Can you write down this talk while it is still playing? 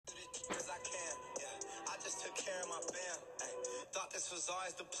Thought this was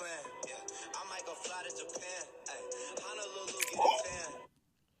always the plan. Yeah, I might go fly to Japan. Ay, Honolulu, get a tan.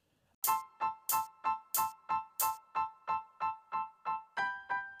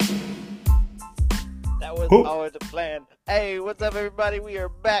 That was always the plan. Hey, what's up, everybody? We are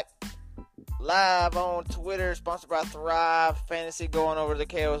back live on Twitter, sponsored by Thrive Fantasy. Going over to the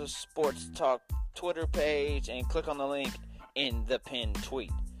KO Sports Talk Twitter page and click on the link in the pinned tweet.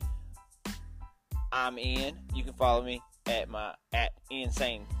 I'm Ian. You can follow me at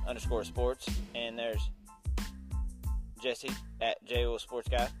insane_sports, and there's Jesse at JO Sports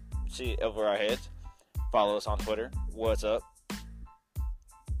Guy. See it over our heads. Follow us on Twitter. What's up?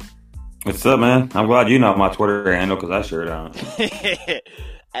 What's up, man? I'm glad you know my Twitter handle because I sure don't. Hey,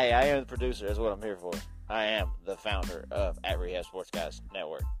 I am the producer. That's what I'm here for. I am the founder of at Rehab Sports Guys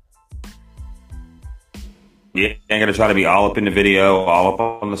Network. Yeah, ain't gonna try to be all up in the video, all up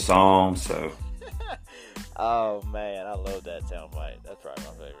on the song. So. Oh man, I love that soundbite. That's probably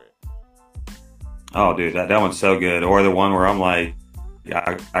my favorite. Oh, dude, that one's so good. Or the one where I'm like,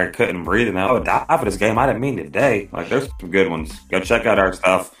 yeah, I couldn't breathe, and I would die for this game. I didn't mean today. Like, there's some good ones. Go check out our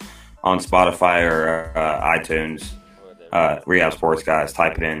stuff on Spotify or iTunes. Rehab Sports Guys.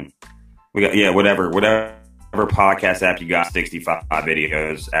 Type it in. We got whatever podcast app you got. 65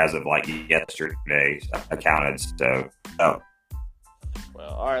 videos as of like yesterday. I counted. So.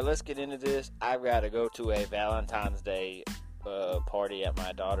 Well, all right. Let's get into this. I've got to go to a Valentine's Day party at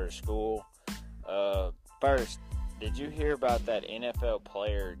my daughter's school. First, did you hear about that NFL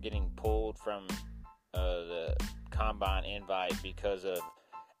player getting pulled from the combine invite because of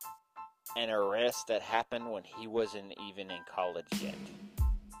an arrest that happened when he wasn't even in college yet?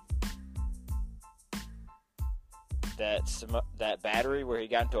 That battery where he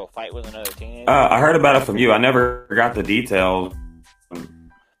got into a fight with another teenager? I heard about it from you. I never got the details.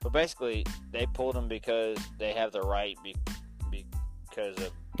 But basically, they pulled him because they have the right because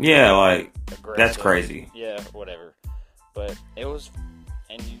of... Yeah, like, that's crazy. Yeah, whatever. But it was...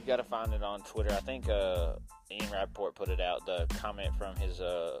 And you got to find it on Twitter. I think Ian Rappaport put it out, the comment from his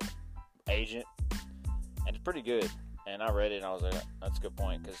agent. And it's pretty good. And I read it and I was like, that's a good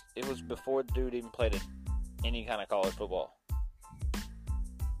point. Because it was before the dude even played any kind of college football.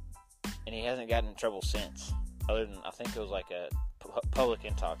 And he hasn't gotten in trouble since. Other than, I think it was like a public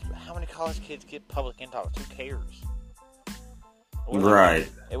intox. How many college kids get public intox? Who cares? Right.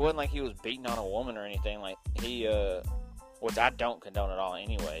 It wasn't like he was beating on a woman or anything. Like, he, which I don't condone at all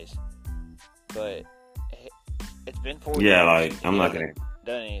anyways. But it's been 4 years. Yeah, like, I'm not going to...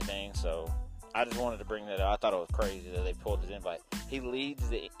 done anything, so I just wanted to bring that up. I thought it was crazy that they pulled his invite. He leads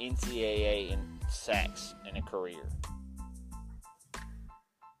the NCAA in sacks in a career.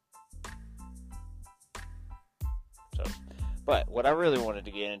 So, but what I really wanted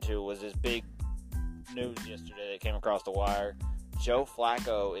to get into was this big news yesterday that came across the wire. Joe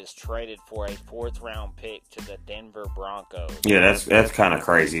Flacco is traded for a 4th-round pick to the Denver Broncos. Yeah, that's kind of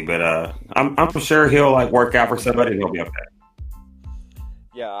crazy, but I'm sure he'll like work out for somebody and he'll be okay.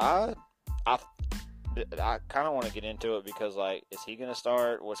 Yeah, I kind of want to get into it because, like, is he going to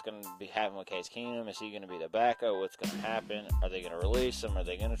start? What's going to be happening with Case Keenum? Is he going to be the backup? What's going to happen? Are they going to release him? Are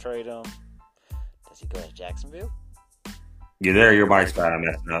they going to trade him? Does he go to Jacksonville? You're there. Your mic's kind of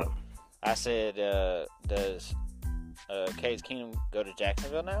messing up. I said, does Case Keenum go to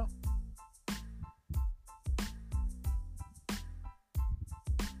Jacksonville now?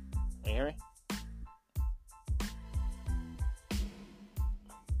 Can you hear me?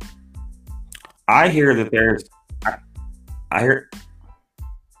 I hear that there's... I heard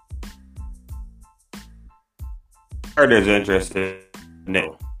there's interest in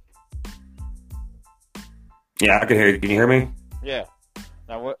Nick. Yeah, I can hear you. Can you hear me? Yeah.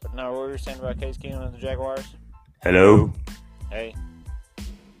 Now what were you saying about Case Keenum and the Jaguars? Hello? Hey.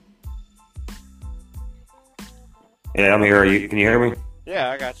 Yeah, I'm here. Can you hear me?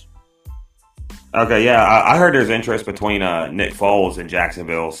 Yeah, I got you. Okay, yeah. I heard there's interest between Nick Foles and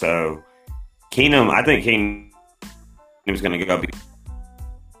Jacksonville, so Keenum, I think Keenum's going to go.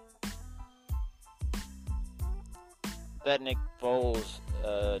 That Nick Foles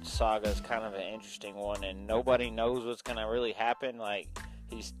saga is kind of an interesting one, and nobody knows what's going to really happen. Like,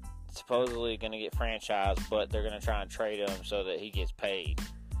 he's supposedly going to get franchised, but they're going to try and trade him so that he gets paid.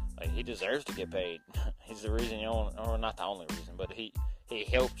 Like, he deserves to get paid. He's the reason or not the only reason, but he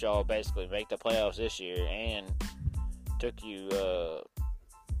helped y'all basically make the playoffs this year and took you to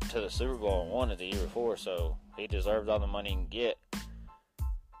the Super Bowl and won it the year before, so he deserves all the money he can get.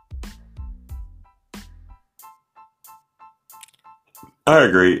 I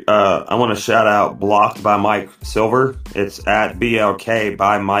agree. I want to shout out Blocked by Mike Silver. It's at BLK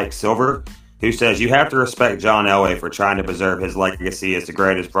by Mike Silver. who says you have to respect John Elway for trying to preserve his legacy as the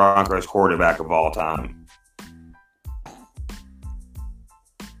greatest Broncos quarterback of all time.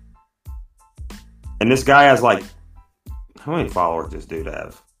 And this guy has like, how many followers does this dude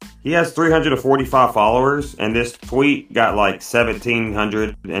have? He has 345 followers, and this tweet got like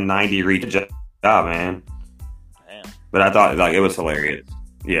 1,790 retweets. Yeah, man. Damn. But I thought like it was hilarious.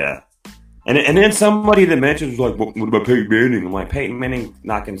 Yeah. And then somebody that mentions like, what about Peyton Manning? I'm like, Peyton Manning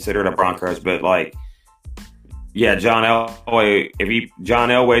not considered a Broncos, but like, yeah, John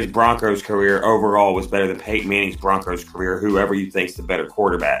Elway's Broncos career overall was better than Peyton Manning's Broncos career. Whoever you think's the better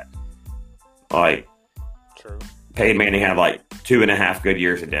quarterback, like, true. Peyton Manning had like 2.5 good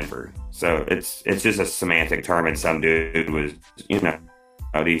years at Denver, so it's just a semantic term. And some dude was,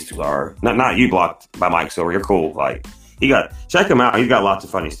 how these two are. Not you blocked by Mike Silver. You're cool. Like. Check him out. He's got lots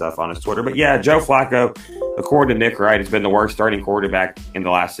of funny stuff on his Twitter. But yeah, Joe Flacco, according to Nick Wright, has been the worst starting quarterback in the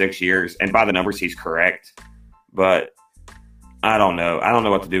last 6 years. And by the numbers, he's correct. But I don't know. I don't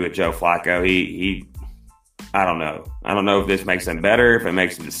know what to do with Joe Flacco. I don't know. I don't know if this makes him better, if it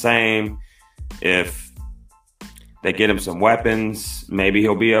makes him the same. If they get him some weapons, maybe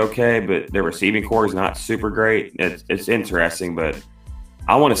he'll be okay. But their receiving core is not super great. It's interesting, but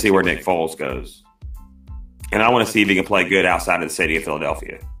I want to see where Nick Foles goes. And I want to see if he can play good outside of the city of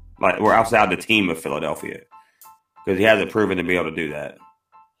Philadelphia. Or outside the team of Philadelphia. Because he hasn't proven to be able to do that.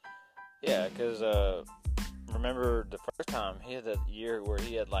 Yeah, because remember the first time he had that year where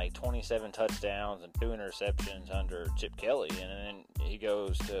he had like 27 touchdowns and 2 interceptions under Chip Kelly. And then he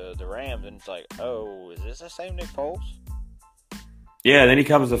goes to the Rams and it's like, oh, is this the same Nick Foles? Yeah, then he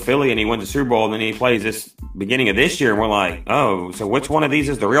comes to Philly and he wins the Super Bowl, and then he plays this beginning of this year, and we're like, oh, so which one of these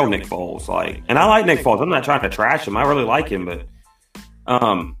is the real Nick Foles? Like, and I like Nick Foles. I'm not trying to trash him. I really like him, but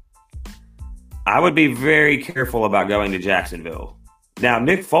I would be very careful about going to Jacksonville. Now,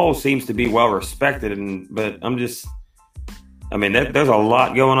 Nick Foles seems to be well respected, but there's a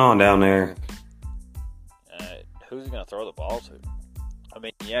lot going on down there. Who's he going to throw the ball to? I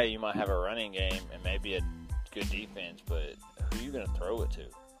mean, yeah, you might have a running game and maybe a good defense, but who are you going to throw it to?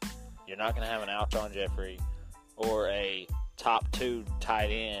 You're not going to have an Alshon Jeffrey or a top 2 tight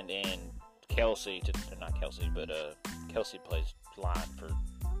end in Kelsey. Not Kelsey, but Kelsey plays line for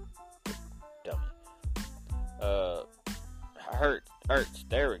dummy. Ertz.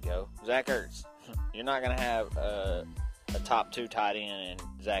 There we go. Zach Ertz. You're not going to have a top 2 tight end and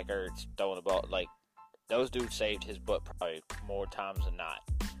Zach Ertz throwing the ball. Like, those dudes saved his butt probably more times than not.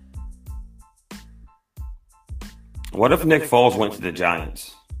 What if Nick Foles went to the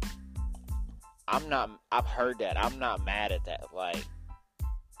Giants? I've heard that. I'm not mad at that. Like,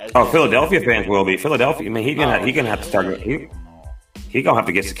 Philadelphia fans will be. Philadelphia, I mean, he's gonna have to start. He gonna have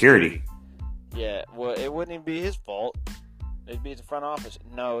to get security. Yeah, well, it wouldn't even be his fault. It'd be the front office.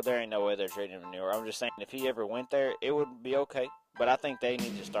 No, there ain't no way they're trading him to New York. I'm just saying, if he ever went there, it would be okay. But I think they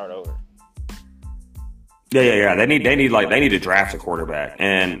need to start over. Yeah. They need to draft a quarterback,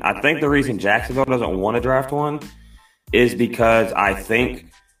 and I think the reason Jacksonville doesn't want to draft one is because I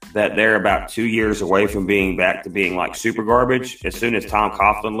think that they're about 2 years away from being back to being like super garbage as soon as Tom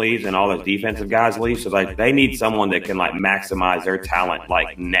Coughlin leaves and all those defensive guys leave. So like they need someone that can like maximize their talent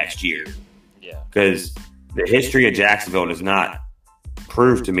like next year. Yeah. Because the history of Jacksonville does not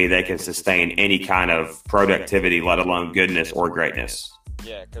prove to me they can sustain any kind of productivity, let alone goodness or greatness.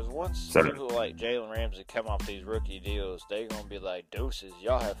 Yeah, because once people like Jalen Ramsey come off these rookie deals, they're going to be like, deuces,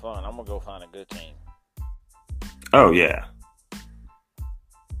 y'all have fun. I'm going to go find a good team. Oh, yeah.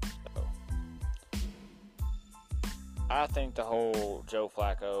 So, I think the whole Joe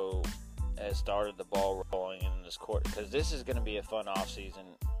Flacco has started the ball rolling in this court, because this is going to be a fun offseason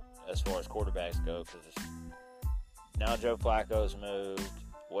as far as quarterbacks go, because now Joe Flacco's moved.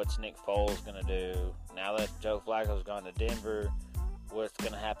 What's Nick Foles going to do? Now that Joe Flacco's gone to Denver, what's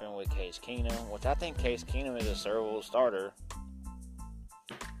going to happen with Case Keenum? Which I think Case Keenum is a serviceable starter.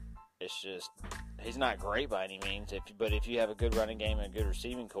 It's just, he's not great by any means. But if you have a good running game and a good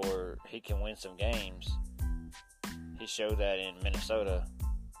receiving core, he can win some games. He showed that in Minnesota.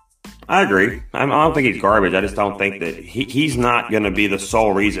 I agree. I don't think he's garbage. I just don't think that he's not going to be the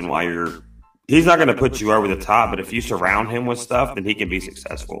sole reason why you're. He's not going to put you over the top, but if you surround him with stuff, then he can be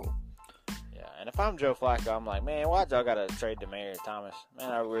successful. Yeah, and if I'm Joe Flacco, I'm like, man, why'd y'all got to trade Demaryius Thomas?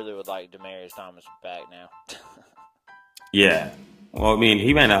 Man, I really would like Demaryius Thomas back now. Yeah. Well, I mean,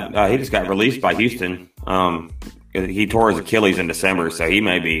 he may not. He just got released by Houston. He tore his Achilles in December, so he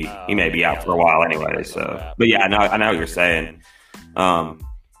may be out for a while anyway. So, but yeah, I know what you're saying.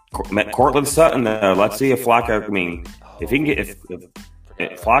 Cortland Sutton, though. Let's see if Flacco. I mean, if he can get if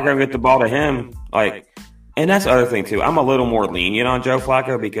Flacco can get the ball to him, like, and that's the other thing too. I'm a little more lenient on Joe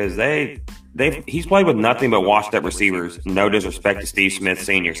Flacco because they he's played with nothing but washed up receivers. No disrespect to Steve Smith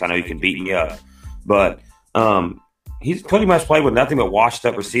Sr., so I know you can beat me up, but he's pretty much played with nothing but washed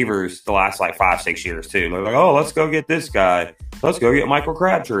up receivers the last like 5-6 years too. Like, oh, let's go get this guy. Let's go get Michael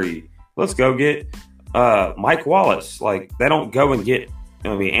Crabtree. Let's go get Mike Wallace. Like, they don't go and get.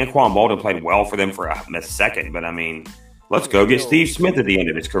 I mean, Anquan Bolden played well for them for a second, but I mean, let's go get Steve Smith at the end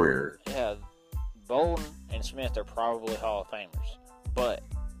of his career. Yeah, Bolden and Smith are probably Hall of Famers, but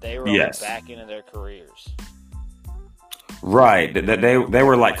they were back into their careers. Right. They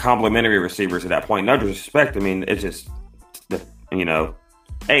were like complimentary receivers at that point. No disrespect. I mean, it's just,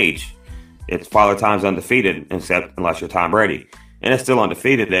 age. It's Father Time's undefeated, except unless you're Tom Brady. And it's still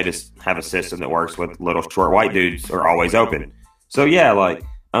undefeated. They just have a system that works with little short white dudes who are always open. So, yeah, but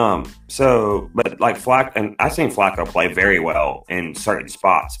like Flacco, and I've seen Flacco play very well in certain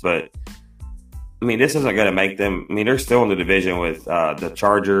spots, but I mean, this isn't going to make them. I mean, they're still in the division with the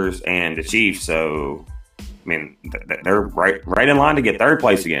Chargers and the Chiefs. So, I mean, they're right in line to get third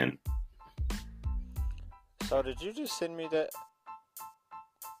place again. So, did you just send me that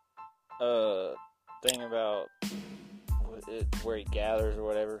thing about where he gathers or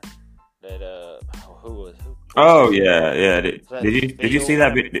whatever? That who? Oh yeah. Did you see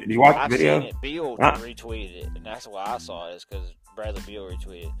that? Did you watch the video? I've seen it. Beal retweeted it, and that's why I saw it. Is because Bradley Beal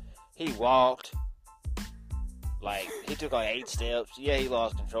retweeted it. He walked. Like, he took like 8 steps. Yeah, he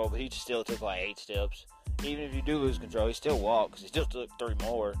lost control, but he still took like 8 steps. Even if you do lose control, he still walked because he still took 3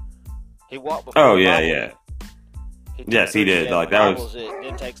 more. He walked before. Oh, yeah. Yes, he did. Like, that was. It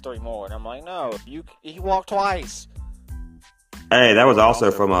then takes 3 more. And I'm like, no, he walked twice. Hey, that was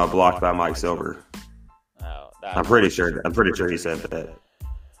also from Blocked by Mike Silver. Oh, I'm pretty sure he said that.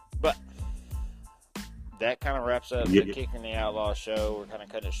 But that kind of wraps up the Kicking the Outlaw show. We're kind of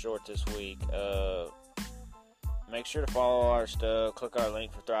cutting it short this week. Make sure to follow our stuff. Click our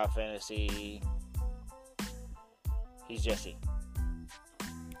link for Thrive Fantasy. He's Jesse.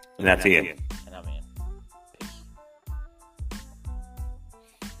 And that's it.